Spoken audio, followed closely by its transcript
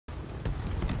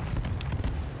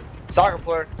Soccer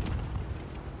player.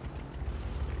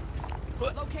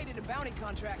 Located a bounty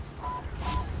contract.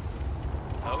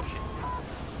 Oh shit.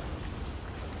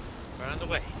 Right on the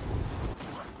way.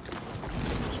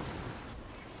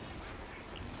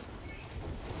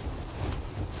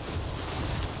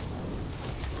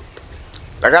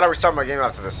 I gotta restart my game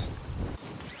after this.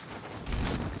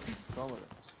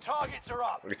 Targets are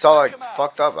up. It's all like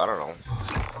fucked up. I don't know.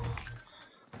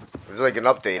 This is like an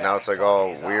update now. It's like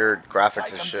all weird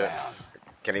graphics and shit.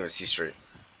 Can't even see straight.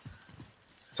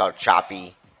 It's all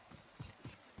choppy.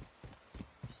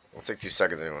 It'll take 2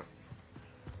 seconds anyway.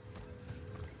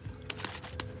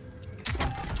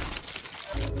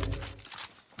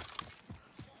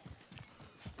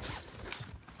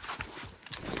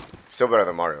 Still better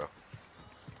than Mario.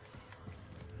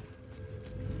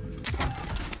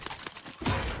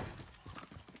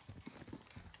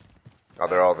 Oh,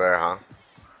 they're all there, huh?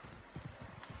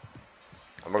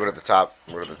 I'm gonna go to the top.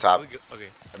 I'm gonna go to the top. Okay.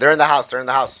 They're in the house. They're in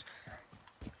the house.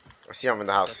 I see them in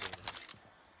the house.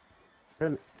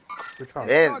 In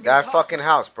that fucking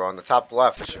house, bro. On the top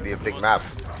left, it should be a big map.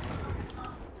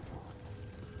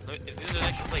 If there's an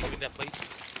extra plate, give me that plate.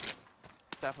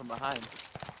 Stop from behind.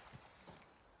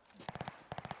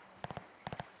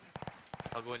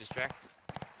 I'll go and distract.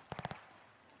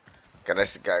 Got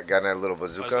a little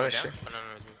bazooka and shit. Oh, no.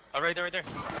 Oh, right there, right there.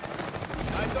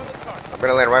 I'm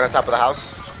gonna land right on top of the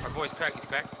house. Our boy's cracked, he's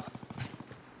cracked.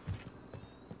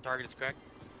 Target is cracked.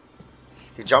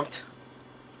 He jumped.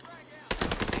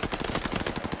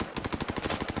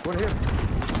 One here.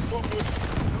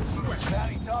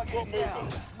 Bounty target is down.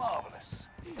 Marvelous.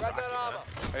 Right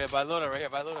here, by loader, right here,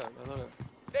 by loader.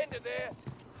 There.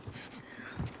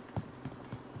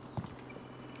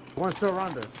 One's still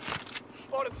around there.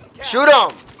 Shoot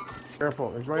him!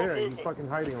 Careful, he's right here. He's fucking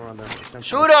hiding around there.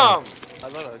 Shoot him! By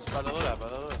loader, it's by the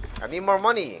loader, I need more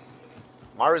money.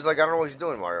 Mario's like, I don't know what he's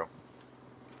doing, Mario.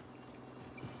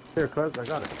 Here, cuz, I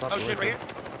got it. Oh shit, right here.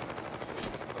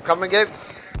 I'm coming, Gabe.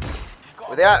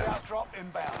 Where they at? Drop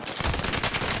inbound.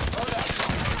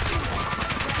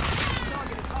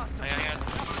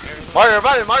 Mario,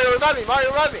 revive me! Mario, revive me! Mario,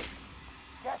 revive me!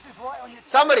 Gas is right on your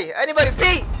Somebody! Anybody!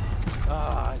 Pete!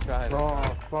 Ah, I tried.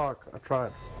 Oh, fuck. I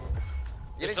tried.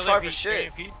 You didn't try for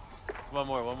shit. One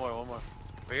more.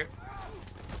 Right here.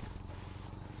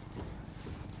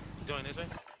 Going this way?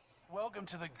 Welcome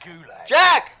to the Gulag.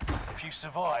 Jack! If you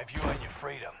survive, you earn your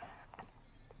freedom.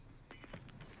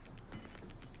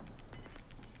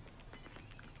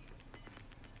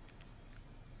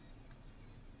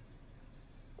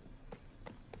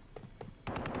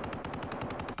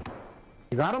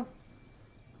 You got him?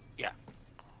 Yeah.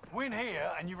 Win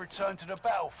here and you return to the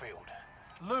battlefield.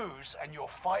 Lose and your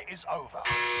fight is over.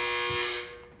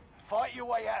 Fight your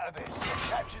way out of this and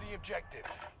capture the objective.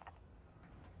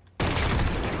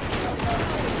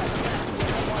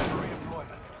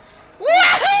 You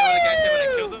know what the guy said when I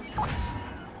killed him?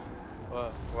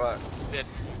 What?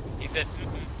 He said,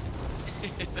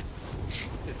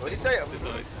 What did he say?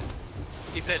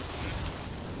 He said,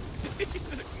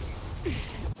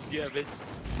 yeah, bitch.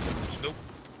 Nope.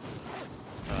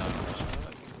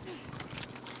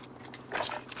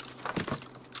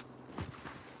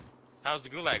 How's the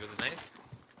gulag? Was it nice?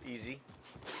 Easy.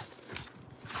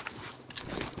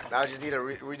 Now I just need a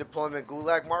redeployment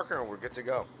gulag marker and we're good to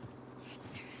go.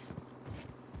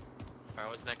 Alright,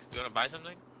 what's next? Do you want to buy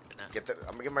something? Or not?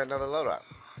 I'm gonna get my another loadout.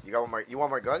 You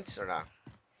want my guns or not?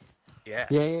 Yeah.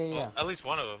 Yeah. Well, at least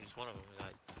one of them. Just one of them.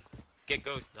 Like, get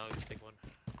Ghost. No, just take one.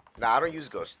 Nah, I don't use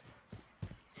Ghost.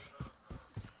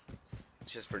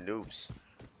 It's just for noobs.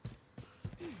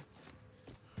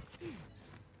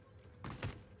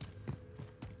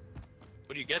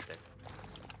 What do you get then?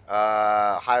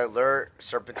 High alert,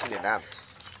 serpentine, and amped.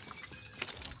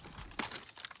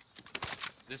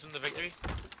 This one the victory?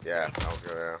 Yeah, I was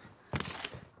gonna.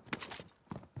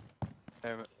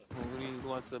 Hey, who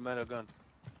wants the metal gun?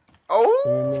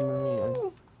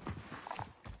 Oh!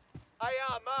 Hey,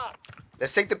 Mark.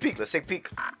 Let's take the peek. Let's take peek.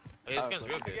 Hey, this gun's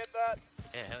real good. Get that?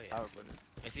 Yeah, hell yeah.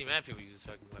 I see mad people use this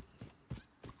fucking weapon.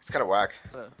 It's kind of whack.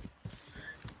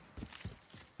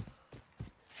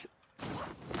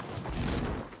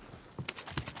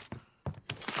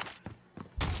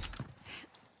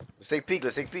 Let's take peek.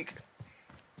 Let's take peek.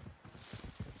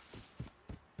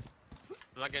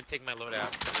 I'm not gonna take my load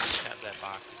out. Have that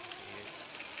box.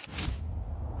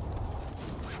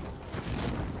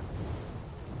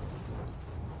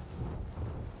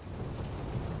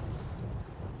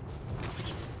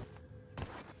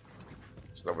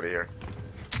 There's nobody here.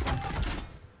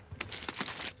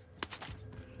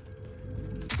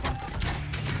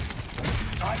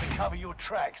 Time to cover your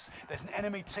tracks. There's an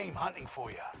enemy team hunting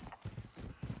for you.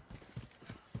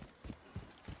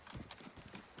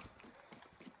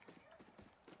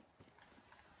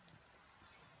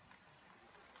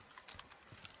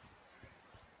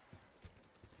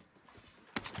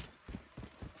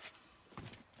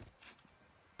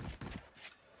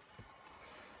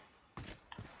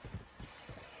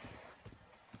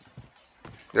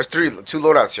 There's two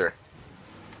loadouts here.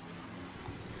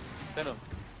 Send him.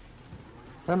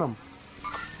 Pin him.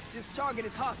 This target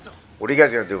is hostile. What are you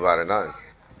guys gonna do about it? Nothing.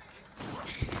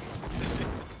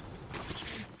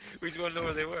 We just want to know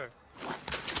where they were.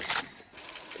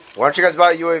 Why don't you guys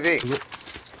buy a UAV?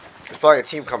 There's probably a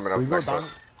team coming Should up we go next to down?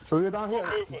 us. Should we go down here?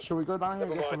 Should we go down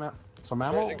here and get some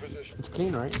ammo? It's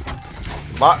clean, right?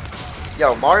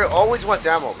 Yo, Mario always wants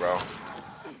ammo, bro.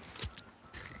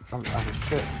 I'm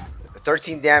shit.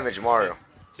 13 damage, Mario.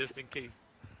 Just in case.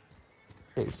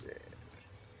 Case.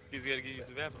 He's gonna give you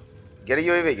some ammo. Get a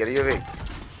UAV, get a UAV.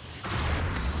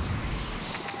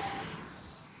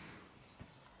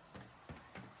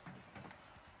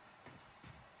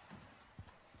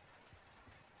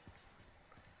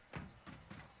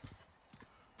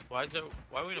 Why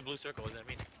are we in a blue circle? What does that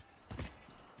mean?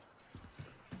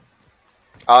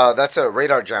 That's a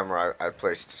radar jammer I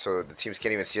placed, so the teams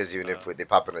can't even see us even if they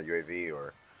pop in a UAV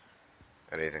or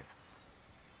anything.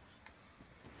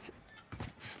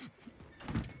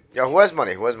 Yo, who has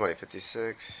money? Who has money?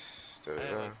 56. I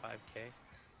have like 5K.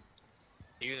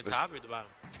 Are you in the This- top or the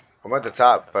bottom? I'm at the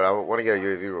top, but I want to get a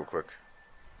UAV real quick.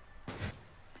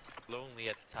 Lonely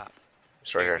at the top.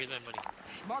 It's right here. Here's my money.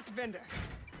 Marked vendor.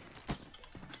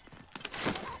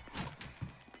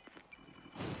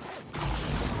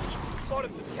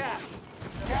 Spotted some cash.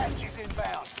 Cash is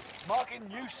inbound. Marking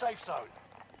new safe zone.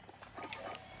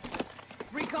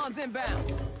 Recon's inbound.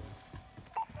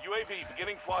 UAV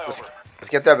beginning Let's, flyover. let's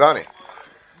get that bounty.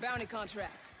 Bounty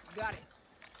contract. Got it.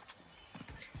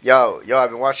 Yo, I've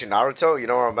been watching Naruto. You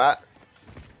know where I'm at?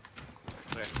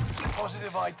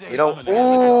 Positive ID. You know,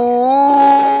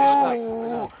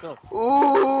 Go. ooh, ooh.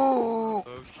 Oh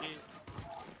shit.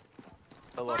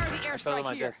 Hello. Fire the I fell airstrike on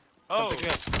my here. desk. Oh. Pick me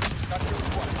up.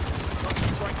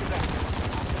 Strike connected.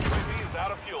 UAV is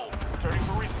out of fuel. Turning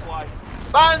for resupply.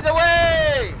 Bombs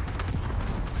away!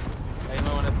 Hey, you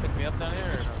might want to pick me up down here or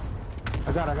no?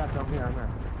 I got you. I'm here.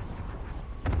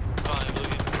 Oh, I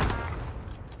believe you.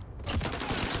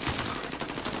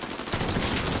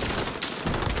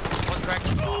 One crack.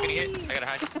 I'm getting hit. I gotta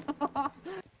hide.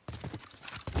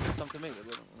 Come to me.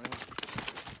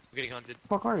 I'm getting hunted.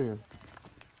 Fuck are you?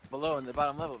 Below in the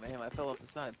bottom level, man. I fell off the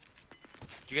side.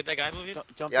 Did you get that guy moving?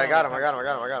 Jump Yeah, I down. got him.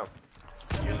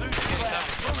 You're losing ground.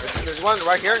 There's one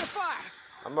right here. Under fire.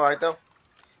 I'm alright though.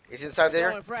 He's inside there.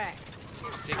 Throwing frag.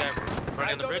 See that guy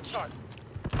running on the bridge? Here,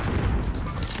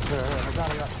 I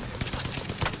got it.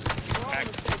 We're all in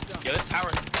the safe zone. Yo, this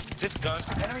tower, this gun,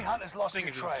 Enemy hunters lost this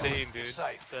your thing trail. is insane, dude.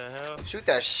 Safe. What the hell? Shoot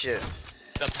that shit.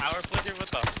 The power flicker? What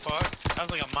the fuck? That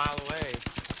was like a mile away.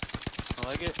 I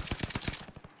like it.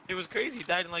 It was crazy. He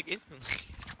died in like instantly.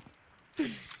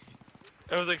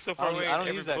 That was like so I far don't, away. I don't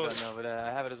every use that gun bullet- now, but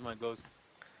I have it as my ghost.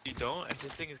 You don't?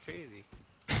 This thing is crazy.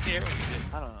 You can't use it.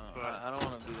 I don't know. I don't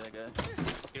want to be that guy.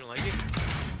 You don't like it?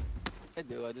 I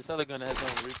do. This other gun has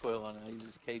no recoil on it. I use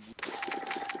this KG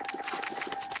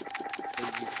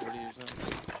 40 or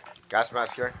something. Gas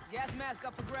mask here. Gas mask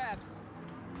up for grabs.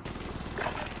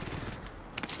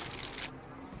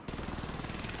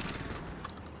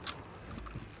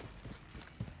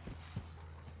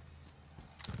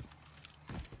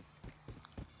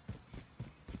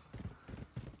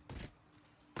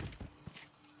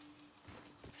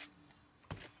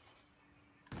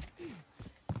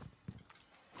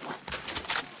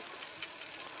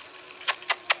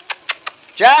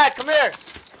 Jack, come here.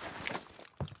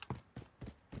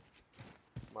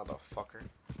 Motherfucker.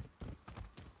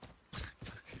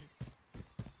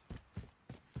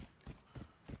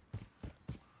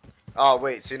 Oh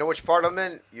wait, so you know which part I'm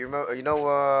in? You remember? You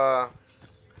know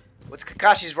what's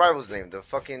Kakashi's rival's name? The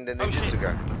fucking the ninjutsu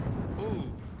guy. Ooh.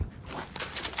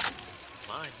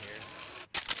 Mine here.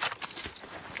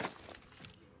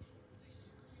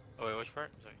 Oh wait, which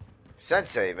part? Sorry.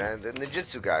 Sensei, man, the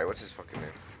ninjutsu guy. What's his fucking name?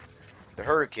 The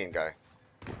hurricane guy.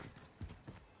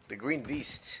 The green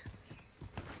beast.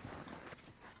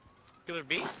 Killer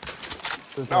Bee?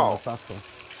 No.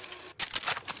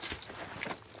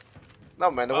 No,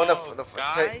 man, the one that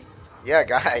guy? yeah,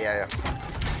 guy, yeah.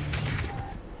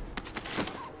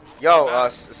 Yo,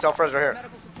 self-res right here.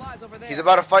 Medical supplies over there. He's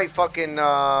about to fight fucking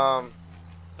Dara?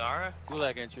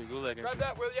 Gulag entry. Grab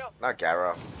that, will ya? not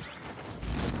Garo.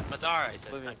 Madara, I said,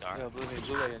 Oblivion. not Dara. Yeah, Oblivion.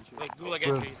 Gulag entry. Like gulag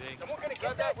entry thing. Someone gonna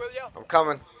grab that, will ya? I'm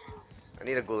coming. I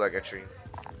need a gulag entry.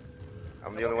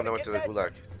 I'm the only one that went to the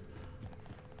gulag.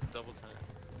 Double time.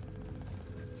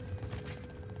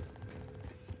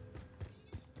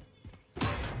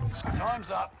 Time's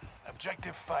up.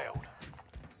 Objective failed.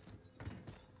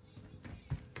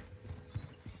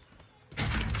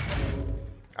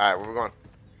 Alright, where we going?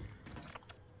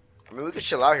 I mean, we could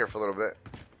chill out here for a little bit.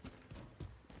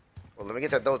 Well, let me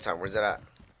get that double time. Where's that at?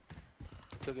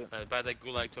 Took it. By that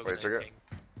gulag token. Wait, took it? thing.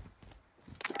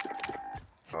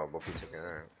 Oh, both you took it.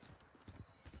 Alright.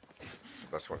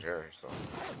 Best one here, so.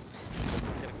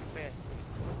 Gotta go fast.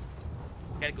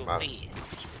 Gotta go Wow. fast.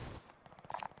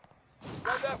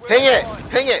 Ping it!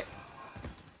 Ping it!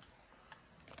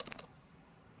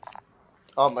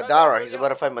 Oh, Madara. He's about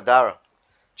to fight Madara.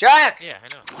 Jack! Yeah, I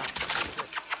know.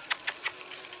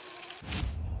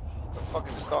 The fuck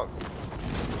is this dog?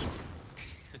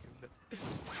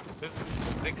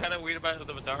 The kind of weird about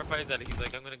the Madara fight is that he's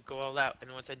like, I'm gonna go all out,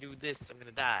 and once I do this, I'm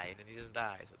gonna die, and then he doesn't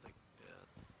die. So it's like,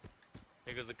 yeah.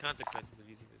 Here goes the consequences of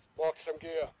using this. Box some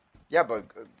gear. Yeah, but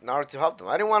Naruto helped him.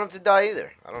 I didn't want him to die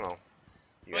either. I don't know.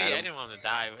 You Well, had yeah, I him? didn't want him to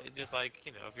die, but it's just like,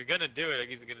 you know, if you're gonna do it, like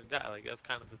he's gonna die. Like that's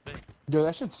kind of the thing. Dude,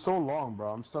 that shit's so long,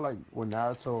 bro. I'm still like when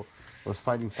Naruto was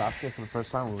fighting Sasuke for the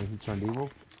first time when he turned evil.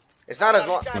 It's not as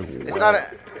long. It's not.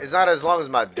 It's not as long as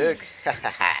my dick.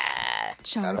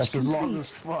 Charge That's as long complete.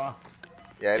 as fuck.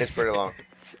 Yeah, it is pretty long.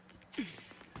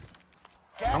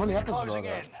 How Gas many is episodes closing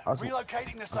are in. there? I was-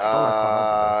 Relocating the safe.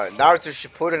 Naruto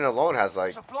Shippuden alone has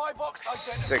like Supply box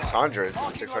identified. 600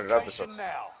 Marking 600 location episodes.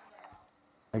 now.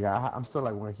 Like, I'm still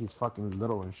like when he's fucking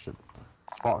little and shit.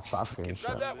 Fought Sasuke and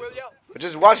shit. But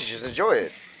just watch it. Just enjoy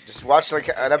it. Just watch like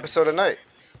an episode a night.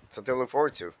 Something to look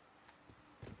forward to.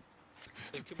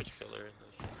 Like too much filler in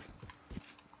this shit.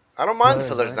 I don't mind the Right,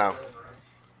 fillers right. now.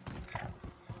 I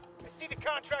see the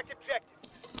contract objective.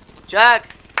 Jack.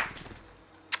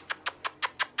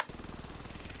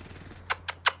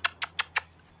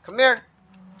 Come here.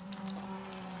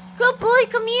 Good boy,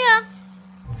 come here.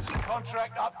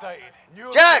 Contract updated.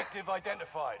 New Jack! objective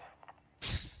identified.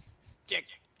 Jack.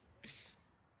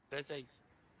 That's like,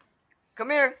 Come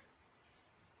here.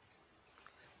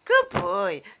 Good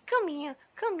boy. Come here.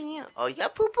 Come here. Oh, you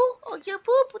got poo-poo? Oh, you got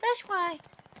poo-poo. That's why.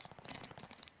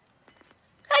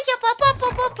 Hiya,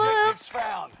 poo-poo. Objectives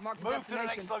found. Mark's Move to the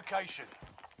next destination. location.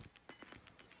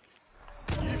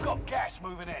 You've got gas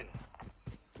moving in.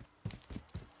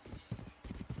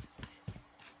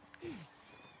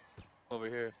 Over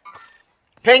here.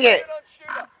 Ping it.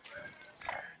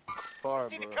 Far,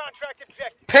 bro. Contract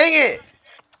objective. Ping it.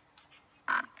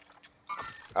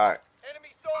 Alright. Enemy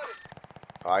sighted.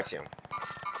 Oh, I see him.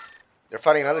 They're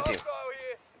fighting another team.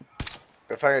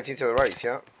 They're fighting a team to the right, you see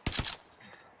that?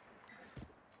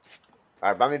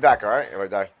 Alright, buy me back, alright? If I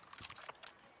die.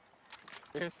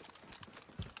 Yes.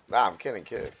 Nah, I'm kidding,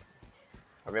 kid.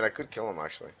 I mean, I could kill him,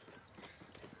 actually.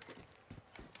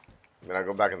 I mean, I'll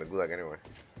go back in the gulag anyway.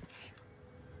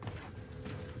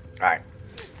 Alright,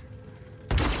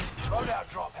 Loadout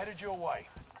drop headed your way.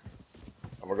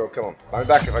 I'm gonna go kill him. Buy me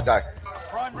back if I die.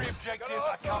 Primary objective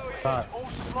accomplished. Alright. All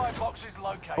supply boxes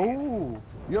located. Ooh.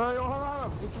 Yo, hold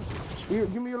on. Here,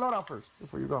 give me your loadout first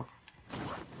before you go.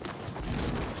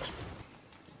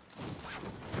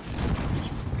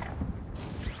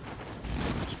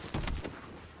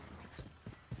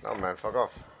 No, man, fuck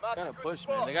off. They gotta push,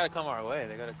 man. They gotta come our way.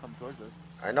 They gotta come towards us.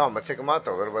 I know, I'm gonna take him out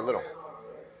though, little by little.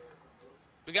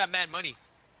 we got mad money.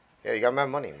 Yeah, you got mad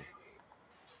money.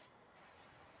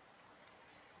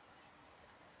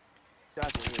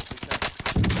 Shots are here. 6 shots.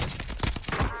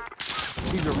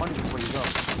 Need your money before you go.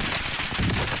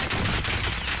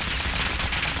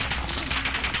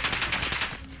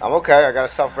 I'm okay, I got a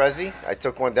self-resi. I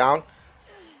took one down.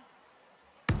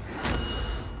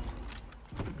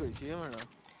 You see him or no?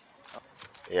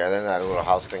 Yeah, they're in that little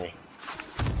house thingy.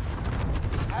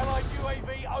 Allied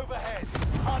UAV overhead.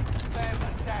 Hunt them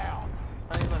down.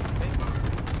 Not even like a thing.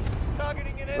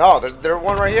 Targeting an No, there's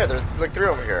one right here. There's like 3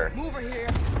 over here. Move her here.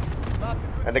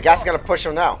 And the guy's gonna push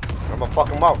him now. I'm gonna fuck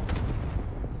him up.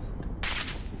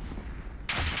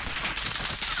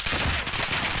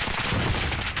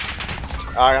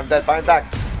 Alright, I'm dead. Buy him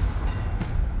back.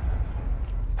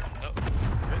 Oh,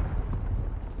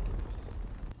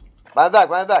 Buy him back,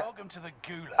 buy him back. Welcome to the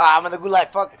gulag. Ah, I'm in the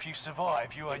gulag. Fuck. If you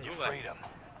survive, you earn your Gulag. freedom.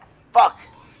 Fuck.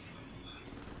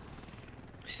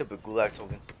 Stupid gulag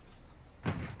token.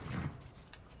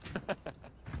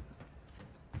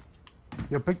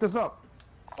 Yo, pick this up.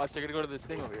 Watch, they're gonna go to this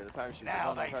thing over here, the parachute. They're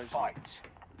Now going to the they parachute. fight.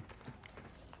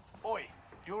 Oi,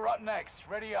 you're up next.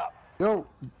 Ready up. Yo,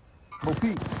 Bo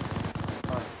Pete.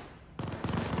 Alright.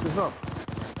 Pick this up.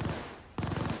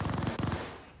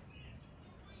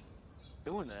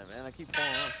 Doing that, man. I keep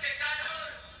falling off.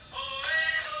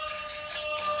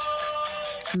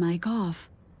 Mic off.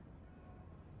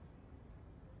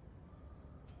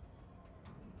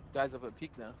 Guys up at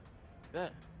peak now. Yeah.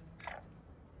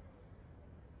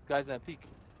 Guys at peak.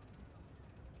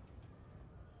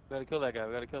 We gotta kill that guy.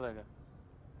 We gotta kill that guy.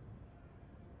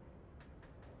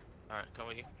 alright, come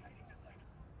with you.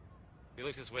 He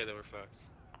looks this way, though. We're fucked.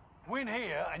 Win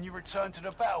here and you return to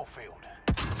the battlefield.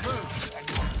 Lose and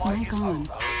your Oh my fight is God.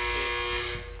 over.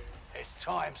 It's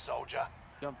time, soldier.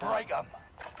 Jump down. Break them.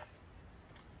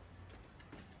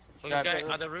 Look, Yeah, this guy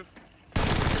but- on the roof.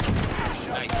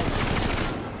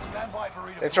 Stand by for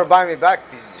redeployment. Thanks for buying me back,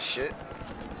 pieces of shit.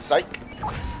 Psych.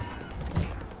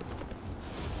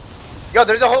 Yo,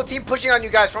 there's a whole team pushing on you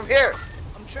guys from here.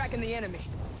 I'm tracking the enemy.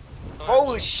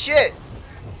 Holy shit.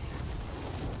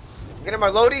 I'm getting my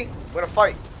loadie. We're gonna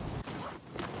fight.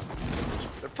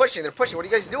 They're pushing. What are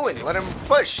you guys doing? Let them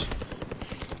push.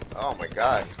 Oh my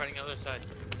god. Fighting on the other side.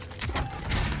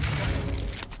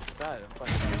 God, I'm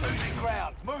fucking- Losing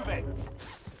ground. Move it.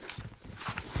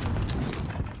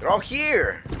 They're all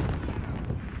here.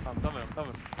 I'm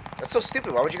coming. That's so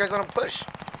stupid. Why would you guys let them push?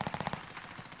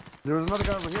 There was another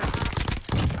guy over here.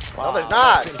 No, there's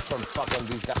not. Some fucking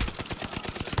these guys.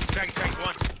 Drag,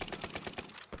 one.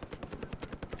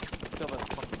 Kill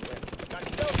that fucking rat.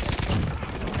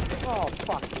 Oh,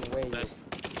 fucking way. Nice.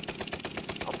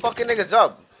 I'm fucking niggas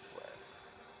up.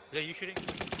 Is that you shooting?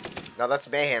 No, that's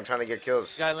Mayhem trying to get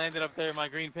kills. Guy landed up there in my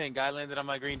green ping. Guy landed on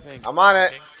my green ping. I'm on it.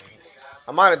 Okay.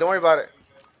 I'm on it. Don't worry about it.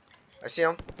 I see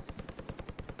him.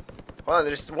 Hold on.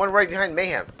 There's one right behind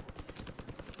Mayhem.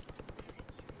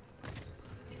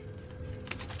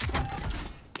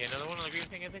 Yeah, another one on the green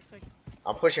thing, I think. Like.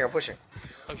 I'm pushing. Oh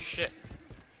shit.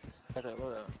 Load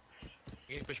up.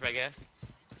 You can push my gas.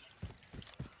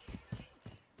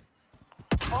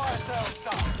 Fire sales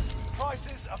done.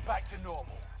 Prices are back to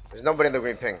normal. There's nobody in the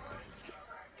green ping.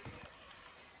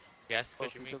 Gas Oh,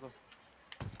 pushing me. Enemy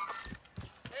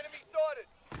started.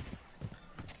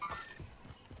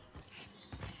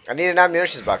 I need an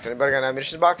ammunition box. Anybody got an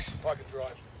ammunition box? Pocket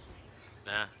drive.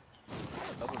 Nah.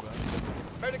 Double, bro.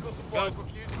 Medical supplies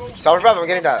refusable. Salvage brother, I'm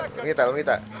getting that. Let me get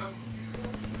that.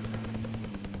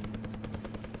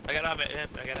 I got out, man.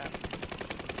 I got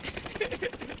out.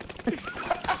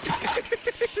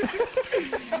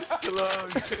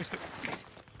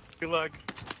 Good luck.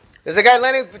 There's a guy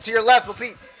landing to your left,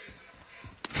 Pete.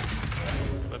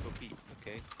 Level Pete.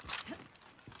 Okay.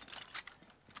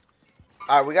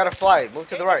 Alright, we gotta fly. Move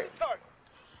to the right.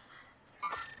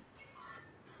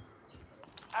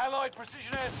 Allied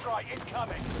precision airstrike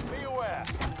incoming. Be aware.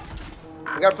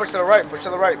 We gotta push to the right. Push to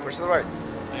the right. Right.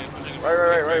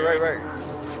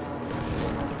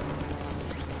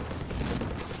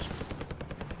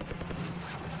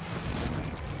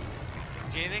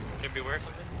 See anything? Should be aware of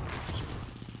something?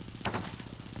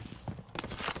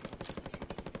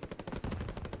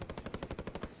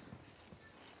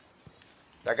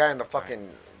 That guy in the fucking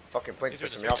plane's These are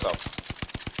pissing the me off though.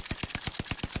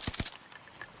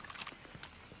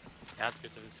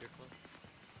 Outskirts of the circle.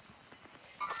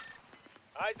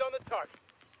 Eyes on the target.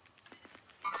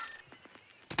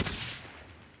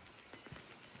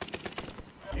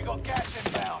 You got gas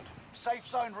inbound. Safe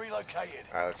zone relocated.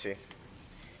 Alright, let's see.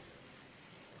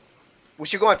 We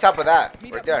should go on top of that.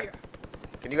 Meet Right up there. here.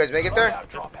 Can you guys make it there? Loadout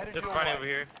drop headed There's your party way. over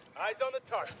here. Eyes on the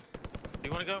target. Do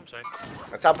you want to go? I'm sorry.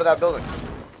 On top of that building.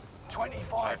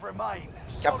 25 remain.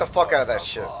 Cap the Solid fuck out of work that so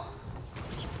shit. far.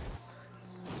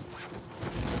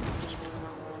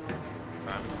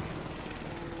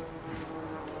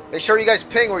 Make sure you guys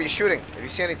ping where you're shooting. If you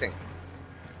see anything.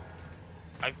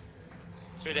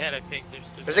 Straight ahead, I think.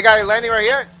 There's a guy landing right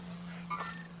here.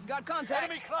 Got contact.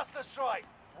 Enemy cluster strike.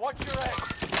 Watch your head.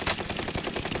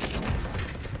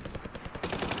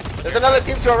 There's another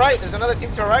team to our right.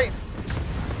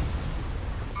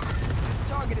 This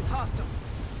target is hostile.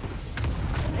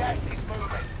 Gas is moving.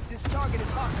 This target is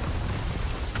hostile.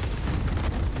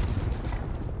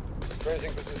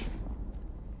 Raising position.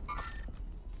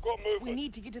 Got movement. We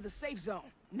need to get to the safe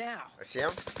zone now. I see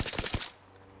him.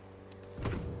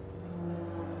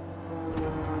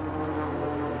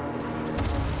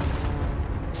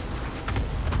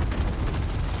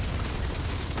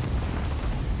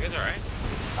 You guys alright?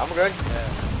 I'm good.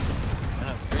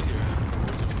 Yeah, it's crazy,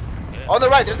 right? Yeah. On the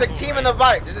right, there's a team in the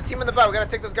right. We gotta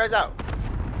take those guys out.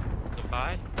 The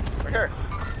buy? Right here.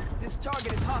 This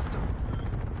target is hostile.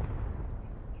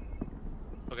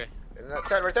 Okay. In that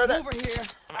tent right there. Over here.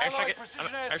 I'm gonna airstrike Allied it. I'm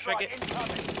precision gonna airstrike airstrike it.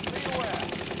 incoming. Be aware.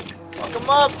 Fuck him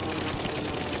up.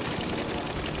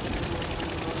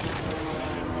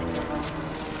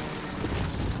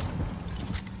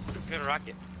 Good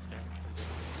rocket.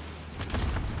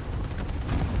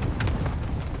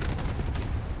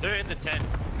 They're in the tent.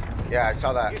 Yeah, I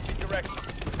saw that. Get your direction.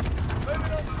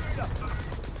 Moving on speed up.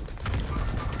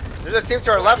 There's a team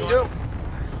to our left too.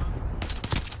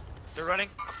 They're running.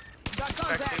 Got Back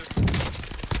contact. two.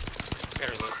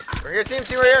 Better look. Right here, team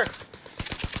right here.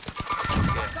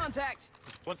 Got contact.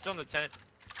 One's still in the tent.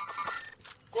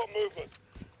 Got movement.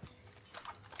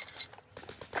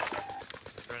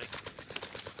 Running.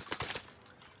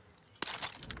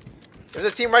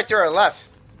 There's a team right to our left.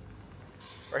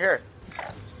 Right here.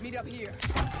 Meet up here.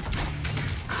 Look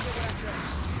what I said.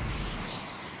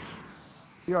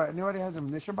 Yo, anybody has a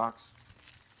munition box?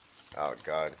 Oh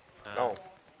god. No.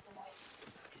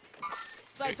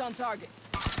 Sights on target.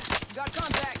 Got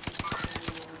contact.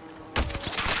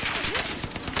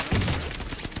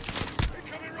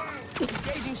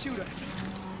 Engaging shooter.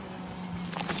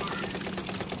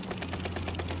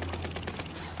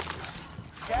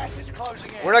 Gas is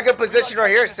closing in. We're in a good position right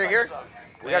here. Stay Safe here. zone.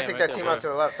 We gotta Yeah, take right that team there, out to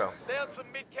the left though. Down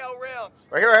some mid-cal rounds.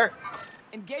 Right here, right here.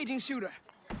 Engaging shooter.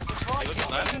 Supply Look team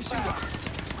at that. is inbound.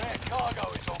 Rare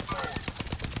cargo is on board.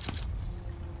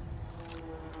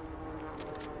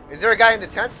 Is there a guy in the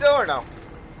tent still or no?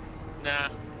 Nah.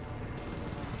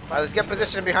 Alright, let's get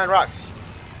positioned behind rocks.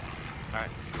 Alright.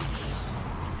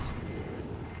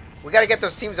 We gotta get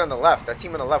those teams on the left. That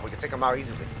team on the left, we can take them out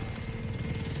easily.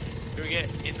 Do we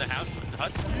get in the house? In the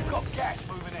hut? You've got gas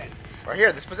moving in. Right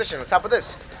here, this position, on top of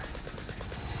this.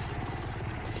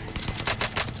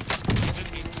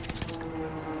 Should be.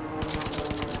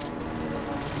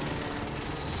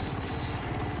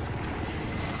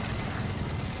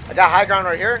 I got high ground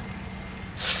right here.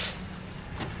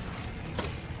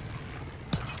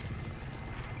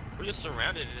 We're just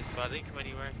surrounded in this spot. They can come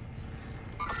anywhere.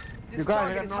 You This got it,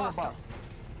 target hit is that normal hostile. box.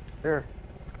 Here.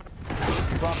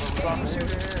 Drop it, drop Engaging it. Here,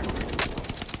 shooter. here, here.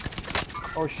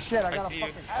 Oh shit, I got see a you.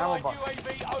 fucking ammo Allied box.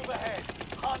 UAV overhead.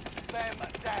 Hunt them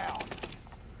down.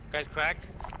 Guys cracked?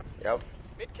 Yep.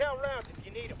 Mid-cal rounds if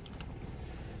you need them.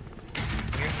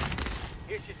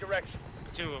 Here's your direction.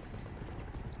 Two of them.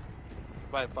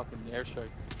 By a fucking airstrike.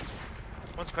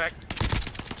 One's cracked.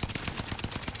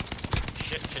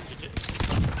 Shit.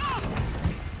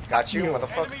 Got you,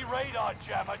 motherfucker. Enemy radar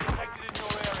jammer detected in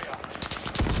your area.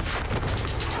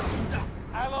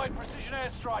 Allied precision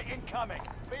airstrike incoming.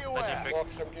 Be aware. That's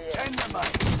it, Tender,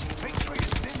 mate. Victory is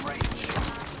within reach.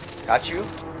 Got you.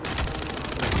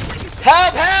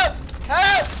 Help! Help!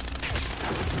 Help!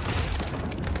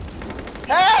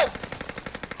 Help!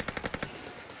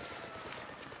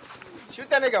 Shoot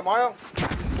that nigga, Mario.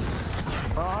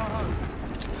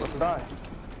 Let's die.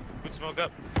 Good smoke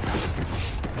up.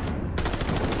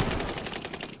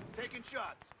 Taking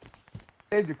shots.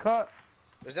 Hey, you cut.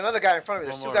 There's another guy in front of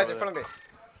me. There's One two more guys in over front of me.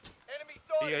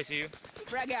 Enemy See you.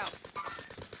 Frag out.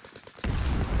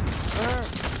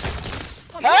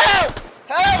 Help!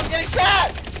 Help! I'm getting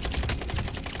shot!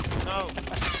 No.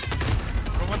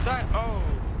 From one side? Oh,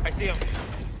 I see him.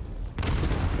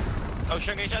 Oh,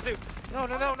 Sean getting shot too. No.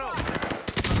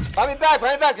 Buy me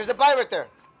back, There's a buy right there.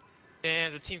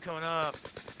 Damn, the team coming up.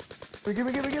 Wait, give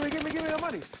me the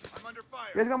money. I'm under fire.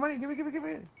 You guys got money? Give me.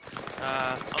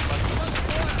 I'm fucking.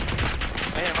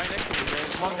 Man, right next to me, man.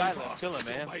 There's one guy left. Kill him,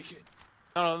 man.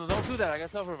 No, don't do that. I got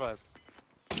self-revive.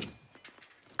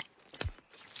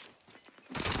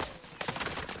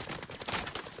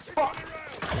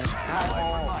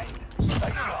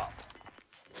 Stay sharp.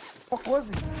 Fuck was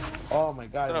he? Oh my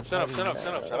god. Shut up. Shut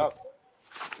up.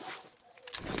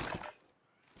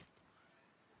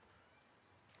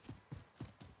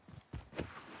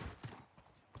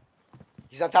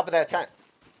 He's on top of that tent.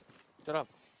 Shut up.